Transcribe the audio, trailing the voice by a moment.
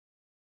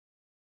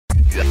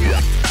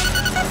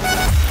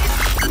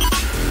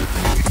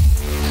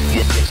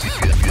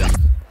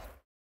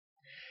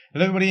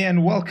Hello everybody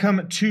and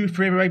welcome to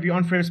Forever Rugby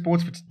on Forever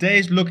Sports for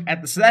today's look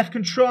at the South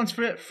African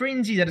transfer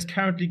frenzy that is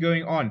currently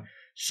going on.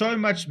 So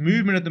much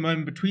movement at the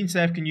moment between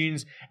South African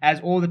unions as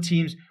all the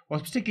teams, well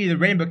particularly the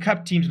Rainbow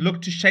Cup teams,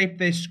 look to shape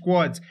their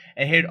squads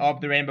ahead of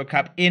the Rainbow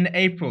Cup in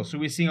April. So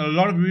we're seeing a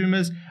lot of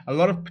rumours, a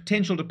lot of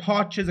potential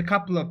departures, a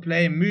couple of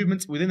player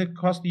movements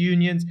across the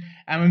unions,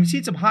 and we've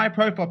seen some high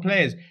profile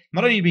players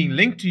not only being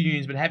linked to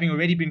unions but having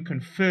already been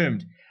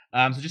confirmed.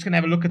 So just going to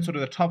have a look at sort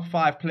of the top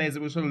 5 players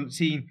that we're sort of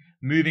seeing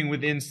moving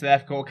within South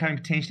Africa or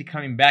potentially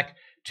coming back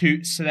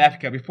to South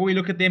Africa. Before we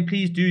look at them,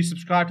 please do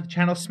subscribe to the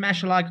channel,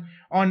 smash a like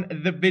on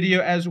the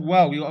video as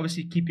well. We'll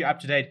obviously keep you up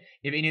to date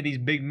if any of these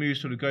big moves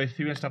sort of go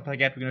through and stuff like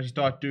that. We're going to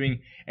start doing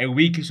a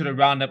weekly sort of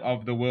roundup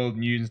of the world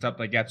news and stuff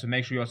like that. So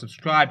make sure you are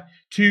subscribed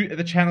to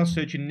the channel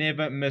so that you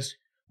never miss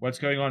what's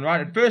going on.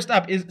 Right, and first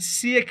up is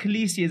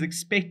KOLISI is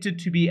expected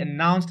to be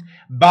announced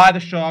by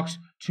the Sharks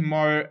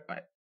tomorrow,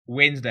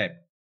 Wednesday.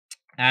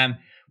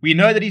 We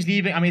know that he's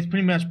leaving. I mean, it's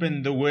pretty much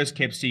been the worst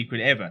kept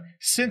secret ever.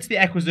 Since the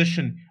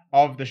acquisition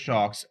of the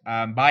Sharks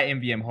by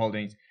MVM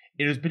Holdings,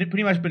 it has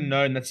pretty much been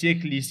known that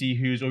KOLISI,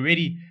 who's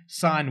already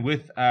signed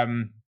with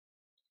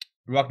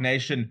Rock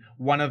Nation,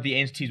 one of the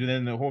entities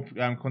within the whole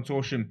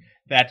consortium,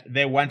 that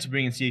they want to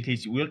bring in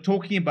KOLISI. We're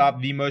talking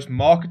about the most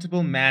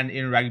marketable man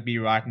in rugby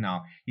right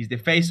now. He's the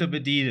face of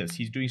Adidas.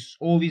 He's doing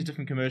all these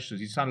different commercials.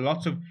 He's signed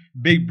lots of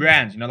big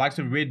brands, likes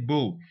of Red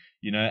Bull,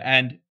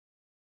 and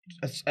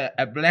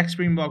a Black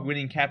Springbok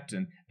winning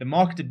captain. The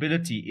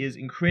marketability is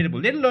incredible,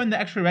 let alone the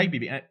actual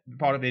rugby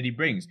part of it he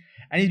brings.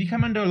 And he's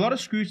become under a lot of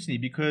scrutiny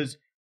because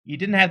he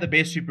didn't have the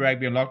best Super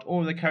Rugby unlocked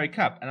or the Currie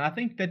Cup. And I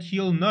think that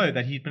he'll know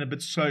that he's been a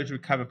bit slow to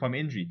recover from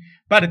injury.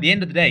 But at the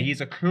end of the day,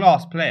 he's a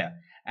class player.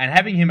 And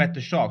having him at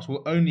the Sharks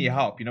will only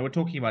help. We're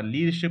talking about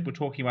leadership. We're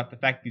talking about the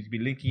fact that he's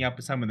been linking up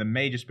with some of the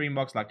major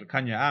Springboks like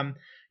Lekanya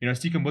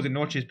Stephen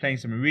Bozinoche is playing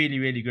some really,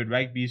 really good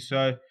rugby.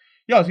 So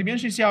yeah, it's going to be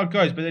interesting to see how it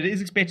goes, but it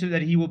is expected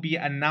that he will be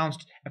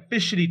announced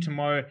officially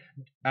tomorrow.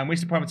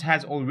 Western Province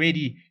has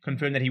already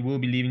confirmed that he will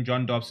be leaving.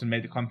 John Dobson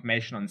made the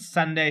confirmation on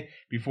Sunday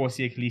before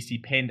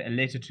KOLISI penned a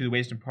letter to the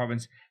Western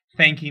Province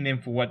thanking them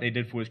for what they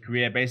did for his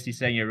career, basically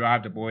saying he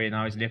arrived a boy and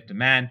now he's left a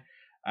man.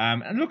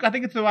 And look, I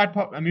think it's the right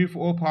move for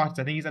all parties.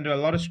 I think he's under a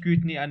lot of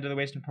scrutiny under the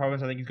Western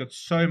Province. I think he's got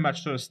so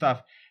much sort of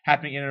stuff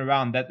happening in and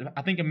around that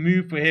I think a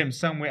move for him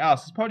somewhere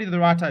else is probably the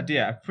right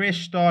idea. A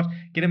fresh start,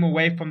 get him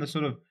away from the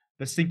sort of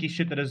the stinky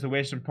shit that is the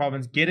Western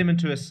Province, get him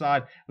into a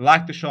side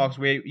like the Sharks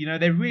where,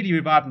 they've really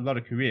revived a lot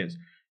of careers.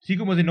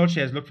 Stephen Bozinoche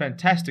has looked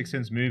fantastic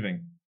since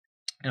moving.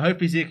 And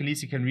hopefully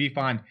KOLISI can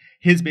re-find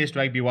his best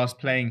rugby whilst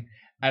playing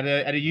at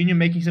a union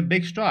making some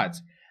big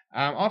strides.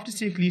 After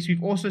KOLISI,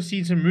 we've also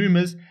seen some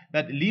rumours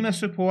that Lima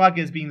SOPOAGA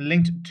is being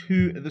linked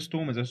to the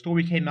Stormers. A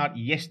story came out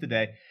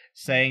yesterday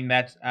saying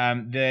that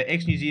the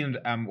ex-New Zealand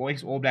or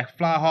ex-All Black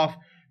fly half,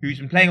 who's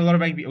been playing a lot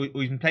of rugby, or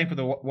who's been playing for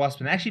the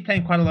Wasps and actually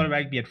playing quite a lot of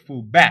rugby at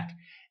full back,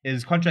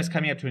 his contract's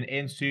coming up to an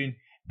end soon,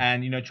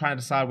 and trying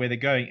to decide where they're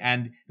going.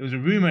 And there was a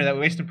rumor that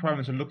Western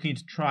Province were looking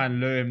to try and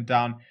lure him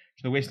down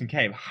to the Western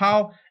Cape.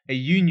 How a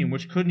union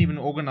which couldn't even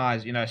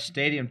organize a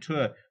stadium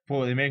tour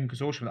for the American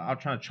Consortium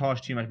without trying to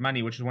charge too much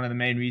money, which is one of the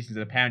main reasons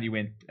that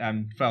apparently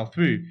fell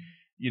through,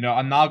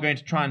 are now going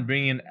to try and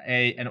bring in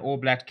an All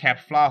Black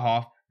capped fly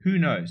half. Who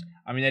knows?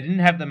 I mean, they didn't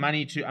have the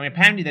money to. I mean,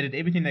 apparently they did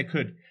everything they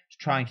could to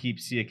try and keep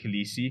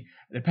KOLISI.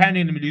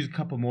 Apparently, they're going to lose a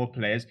couple more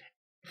players.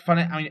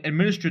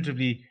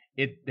 Administratively,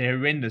 they're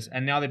horrendous,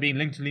 and now they're being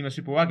linked to Lima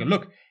SOPOAGA.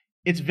 Look,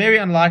 it's very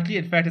unlikely.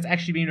 In fact, it's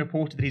actually been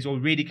reported that he's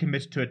already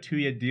committed to a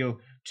 2-year deal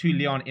to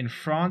Lyon in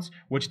France,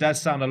 which does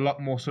sound a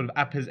lot more sort of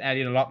up his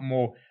alley and a lot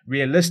more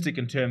realistic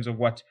in terms of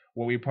what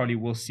we probably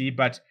will see.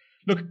 But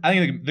look, I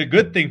think the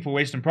good thing for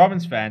Western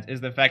Province fans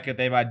is the fact that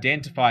they've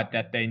identified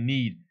that they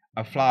need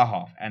a fly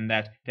half, and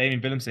that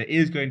Damien Willemse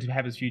is going to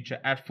have his future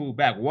at full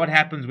back. What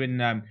happens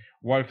when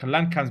Warwick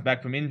Kalunk comes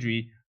back from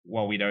injury?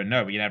 Well, we don't know.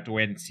 We're going to have to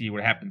wait and see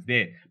what happens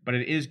there. But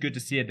it is good to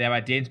see that they've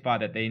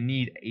identified that they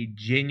need a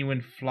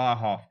genuine fly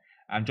half.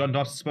 John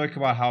Dobson spoke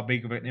about how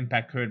big of an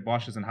impact Kurt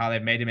Bosch is and how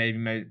they've made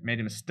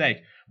a mistake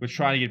with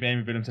trying to get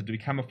Damien Willemse to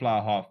become a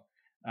fly half.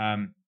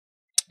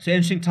 So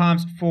interesting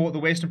times for the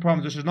Western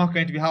Province, which is not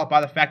going to be helped by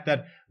the fact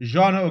that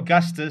Jean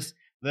Augustus,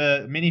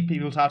 many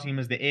people touting him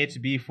as the heir to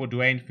be for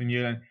Dwayne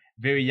Vermeulen,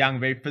 very young,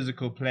 very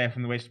physical player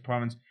from the Western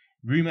Province.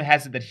 Rumour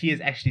has it that he has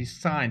actually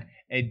signed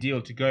a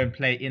deal to go and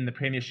play in the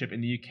Premiership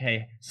in the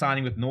UK,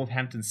 signing with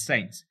Northampton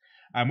Saints,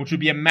 which would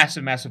be a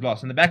massive, massive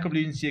loss. On the back of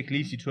losing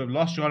KOLISI, to have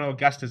lost John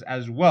Augustus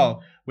as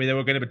well, where they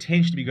were going to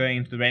potentially be going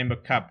into the Rainbow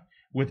Cup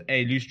with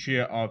a loose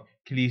trio of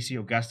KOLISI,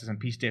 Augustus, and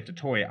P-Steph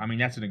Totoy. I mean,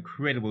 that's an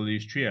incredible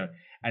loose trio.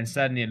 And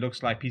suddenly it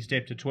looks like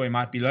P-Steph Totoy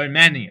might be lone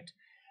manning it.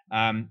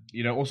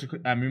 Also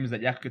rumours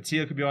that Jaco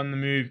Katil could be on the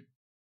move.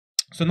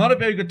 So not a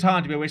very good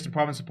time to be a Western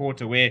Province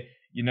supporter where,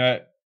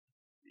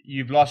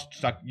 you've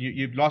lost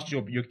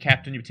your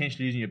captain, you're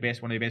potentially losing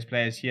one of your best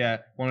players here,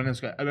 one of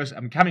those most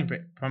becoming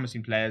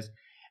promising players,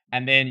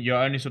 and then your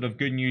only sort of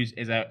good news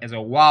is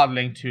a wild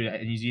link to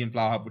a New Zealand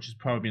fly half, which is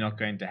probably not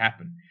going to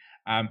happen.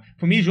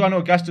 For me, João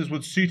Augustus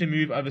would suit a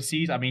move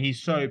overseas. I mean,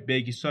 he's so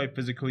big, he's so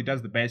physical, he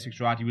does the basics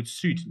right. He would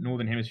suit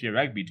Northern Hemisphere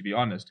rugby, to be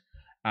honest.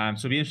 So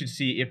it'll be interesting to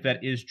see if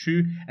that is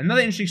true.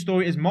 Another interesting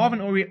story is Marvin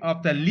Orie,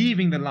 after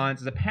leaving the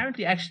Lions, is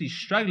apparently actually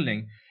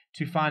struggling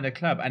to find a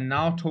club and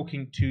now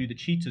talking to the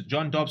Cheetahs.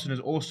 John Dobson has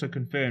also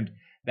confirmed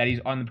that he's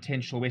on the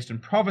potential Western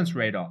Province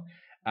radar.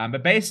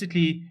 But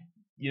basically,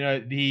 you know,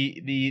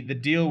 the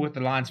deal with the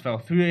Lions fell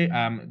through.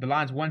 The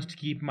Lions wanted to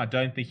keep him. I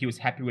don't think he was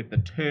happy with the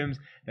terms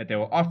that they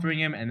were offering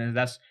him, and then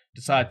thus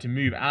decided to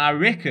move. And I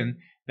reckon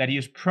that he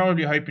was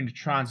probably hoping to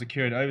try and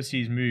secure an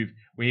overseas move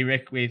where he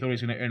thought he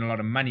was going to earn a lot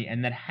of money,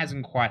 and that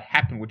hasn't quite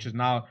happened, which is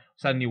now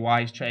suddenly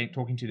why he's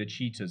talking to the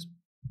Cheetahs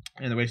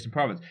in the Western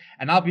Province.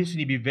 And I'll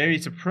personally be very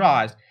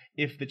surprised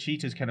if the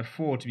Cheetahs can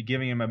afford to be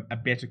giving him a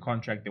better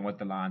contract than what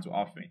the Lions were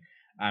offering.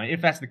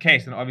 If that's the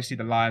case, then obviously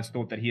the Lions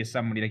thought that he is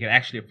somebody they can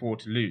actually afford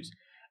to lose.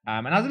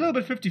 And I was a little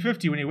bit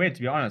 50-50 when he went,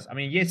 to be honest. I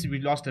mean, yes, we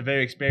lost a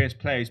very experienced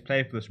player who's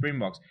played for the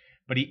Springboks,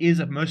 but he is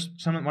one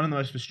of the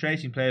most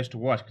frustrating players to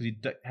watch because he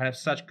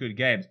has such good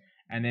games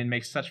and then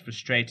makes such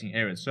frustrating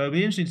errors. So it'll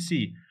be interesting to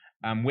see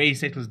where he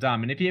settles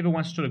down. And if he ever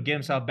wants to sort of get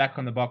himself back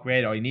on the Bok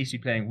radar, he needs to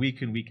be playing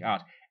week in, week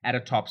out at a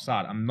top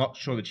side. I'm not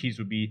sure the Chiefs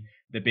would be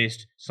the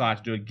best side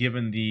to do it,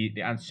 given the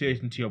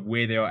uncertainty of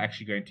where they are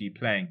actually going to be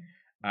playing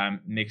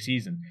next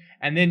season.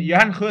 And then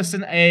Johan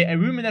Goosen, a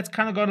rumor that's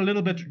kind of gone a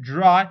little bit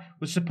dry,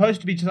 was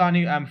supposed to be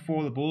signing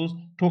for the Bulls.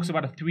 Talks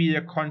about a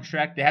 3-year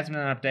contract. There hasn't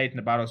been an update in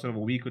about a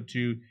week or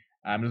two.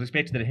 It was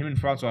expected that him and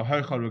Francois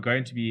Hougaard were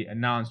going to be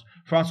announced.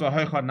 Francois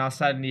Hougaard now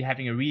suddenly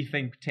having a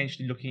rethink,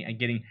 potentially looking at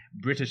getting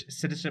British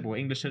citizenship or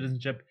English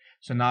citizenship.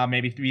 So now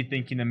maybe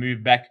rethinking the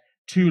move back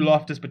to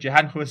Loftus. But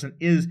Johan Goosen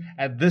is,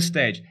 at this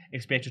stage,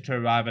 expected to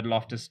arrive at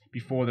Loftus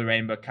before the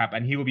Rainbow Cup.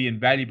 And he will be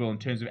invaluable in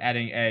terms of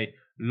adding a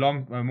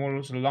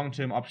more sort of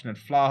long-term option at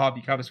fly half.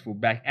 He covers full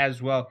back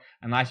as well,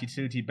 a nice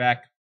utility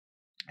back.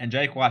 And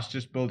Jake White's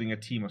just building a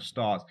team of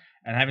stars.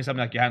 And having something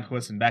like Johan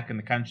Goosen back in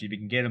the country, if we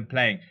can get him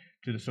playing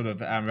to the sort of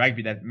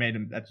rugby that made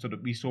him, that sort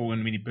of we saw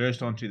when he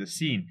burst onto the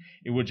scene,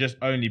 it would just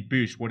only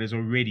boost what is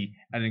already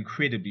an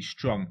incredibly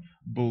strong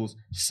Bulls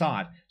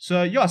side.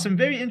 So yeah, some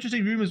very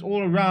interesting rumours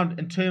all around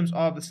in terms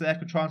of the South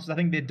African transfers. I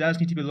think there does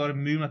need to be a lot of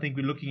movement. I think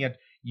we're looking at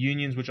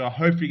unions which are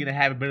hopefully going to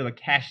have a bit of a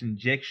cash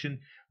injection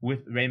with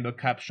Rainbow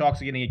Cup.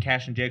 Sharks are getting a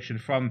cash injection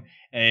from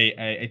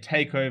a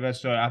takeover,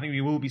 so I think we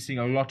will be seeing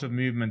a lot of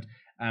movement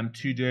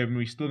to Durban.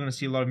 We're still going to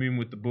see a lot of movement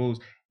with the Bulls.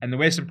 And the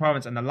Western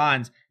Province and the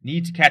Lions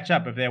need to catch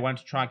up if they want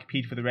to try and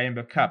compete for the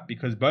Rainbow Cup,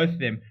 because both of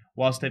them,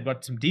 whilst they've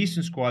got some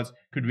decent squads,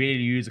 could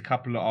really use a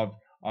couple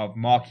of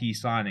marquee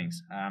signings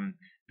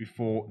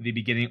before the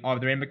beginning of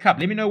the Rainbow Cup.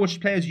 Let me know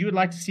which players you would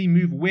like to see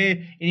move where,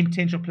 any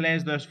potential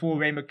players those 4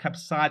 Rainbow Cup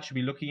sides should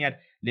be looking at.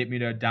 Let me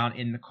know down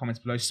in the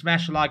comments below.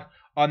 Smash a like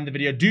on the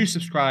video. Do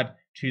subscribe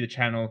to the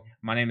channel.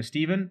 My name is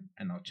Steven,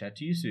 and I'll chat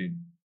to you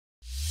soon.